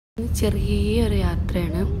ചെറിയൊരു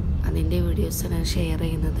യാത്രയാണ്. അതിൻ്റെ വീഡിയോസ് ഞാൻ ഷെയർ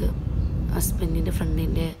ചെയ്യുന്നത്. ഹസ്ബൻഡിൻ്റെ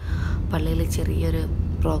ഫ്രണ്ടിൻ്റെ പള്ളിയിൽ ചെറിയൊരു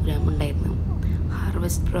പ്രോഗ്രാം ഉണ്ടായിരുന്നു.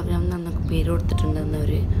 ഹാർവെസ്റ്റ് പ്രോഗ്രാം എന്നൊക്കെ പേര്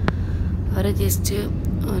കൊടുത്തിട്ടുണ്ടെന്നവർ ജസ്റ്റ്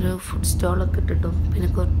ഒരു ഫുഡ് സ്റ്റോളൊക്കെ ഇട്ടിട്ടും പിന്നെ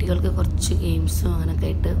കുട്ടികൾക്ക് കുറച്ച് ഗെയിംസും അങ്ങനെയൊക്കെ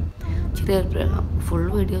ആയിട്ട് ചെറിയൊരു പ്രോഗ്രാം. ഫുൾ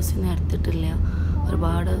വീഡിയോസ് ഒന്നും എടുത്തിട്ടില്ല,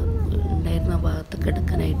 ഒരുപാട് ഉണ്ടായിരുന്ന ഭാഗത്തൊക്കെ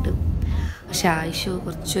എടുക്കാനായിട്ട്. പക്ഷെ ആയിഷു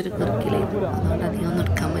കുറച്ചൊരു കിറക്കിലായിരുന്നു, അതുകൊണ്ട് അധികം ഒന്നും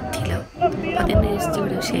എടുക്കാൻ പറ്റിയില്ല. അതിൻ്റെ ജസ്റ്റ്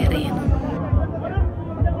വീഡിയോ ഷെയർ ചെയ്യണം.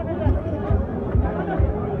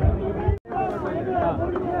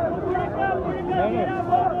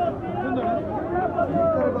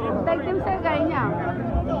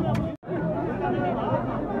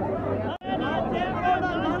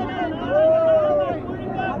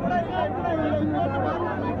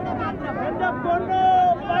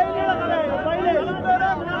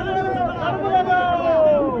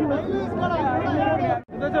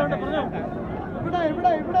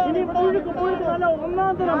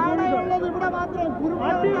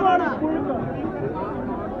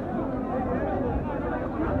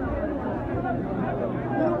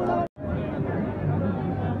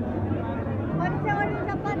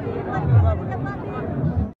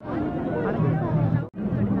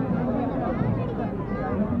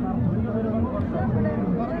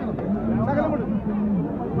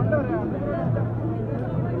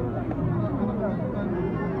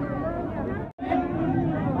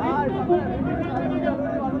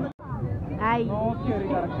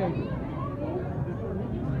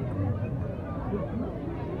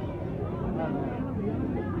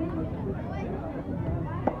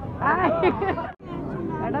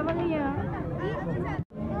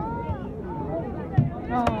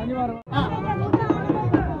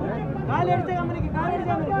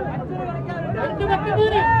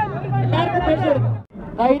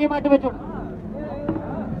 ധൈര്യമായിട്ട് വെച്ചു.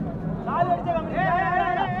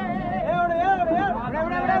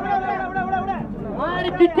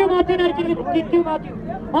 ചിറ്റു മാത്യു അടിച്ചിരിക്കുന്നു. ചിറ്റു മാത്യു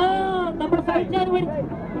നമ്മുടെ സൈച്ചാനും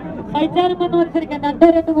വന്ന് മത്സരിക്കാൻ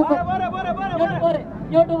 2-2 മുമ്പ്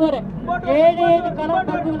ഇങ്ങോട്ട് പോരെ 7 കളർ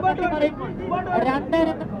പറയുമ്പോൾ 2-2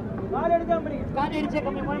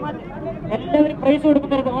 എല്ലാവരും പ്രൈസ്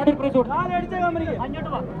കൊടുക്കുന്നത് ഓർഡർ പ്രൈസ് കൊടുക്കും. അങ്ങോട്ട്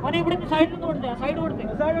വാ അവനെ ഇവിടെ സൈഡിൽ നിന്ന് കൊടുത്തേ, സൈഡ് കൊടുത്തേ,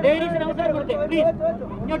 ലേഡീസിന് അവസരം കൊടുത്തേ, പ്ലീസ്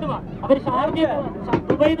ഇങ്ങോട്ട് വാ. അവർ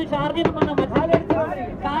ദുബൈയിൽ നിന്ന് ഷാർജയിൽ നിന്ന് വന്ന കാലി അടിച്ച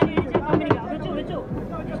കമ്പനിക്ക് വെച്ചു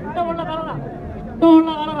ഇഷ്ടമുള്ള കളറാ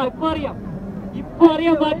ഇപ്പൊ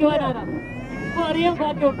അറിയാം ഭാഗ്യവാനാണ്. ഇപ്പൊ അറിയാം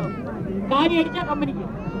ഭാഗ്യമുണ്ടോ. കാലി അടിച്ച കമ്പനിക്ക്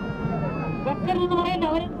വെക്കരുതെന്ന് പറയണ്ട,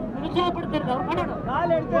 അവരെ നിരുത്സാഹപ്പെടുത്തരുത്. അവർ കണ്ടോ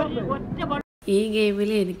ഒറ്റ ഈ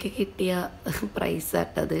ഗെയിമിൽ എനിക്ക് കിട്ടിയ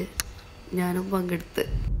പ്രൈസാട്ടത്. ഞാനും പങ്കെടുത്ത്.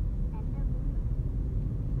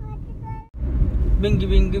 ബിങ്കി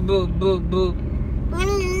ബിങ്കി ബോ ബോ ബോ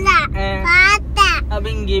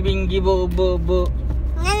ബിങ്കി ബിങ്കി ബോ ബോ ബോ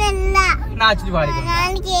നാച്ചിട്ട് പാടിക്കോ.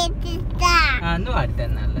 ഒന്ന്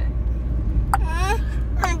പാടിത്തന്നല്ലേ.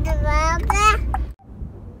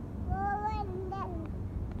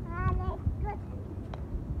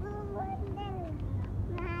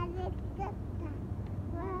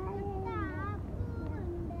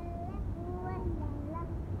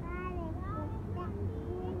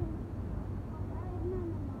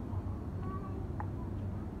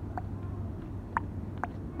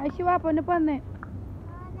 ഐശു വാ പൊന്നിപ്പോ വന്നേ.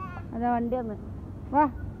 അതാ വണ്ടി വന്ന് വാ.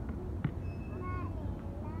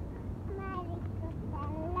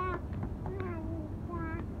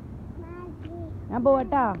 ഞാൻ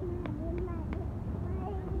പോവട്ടാ.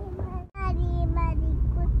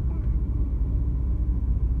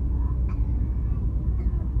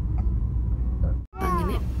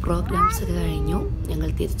 അങ്ങനെ പ്രോഗ്രാംസ് ഒക്കെ കഴിഞ്ഞു. ഞങ്ങൾ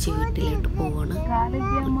തിരിച്ച് വീട്ടിലോട്ട് പോവാണ്.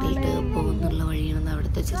 വീട്ടിലോട്ട് പോകുന്നുള്ള വഴിയാണ്.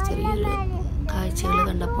 അവിടുത്തെ ചെറിയൊരു കാഴ്ചകൾ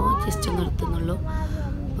കണ്ടപ്പോൾ ജസ്റ്റ് നിർത്തുന്നുള്ളൂ.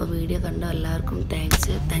 അപ്പോൾ വീഡിയോ കണ്ട എല്ലാവർക്കും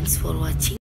താങ്ക്സ് ഫോർ വാച്ചിങ്.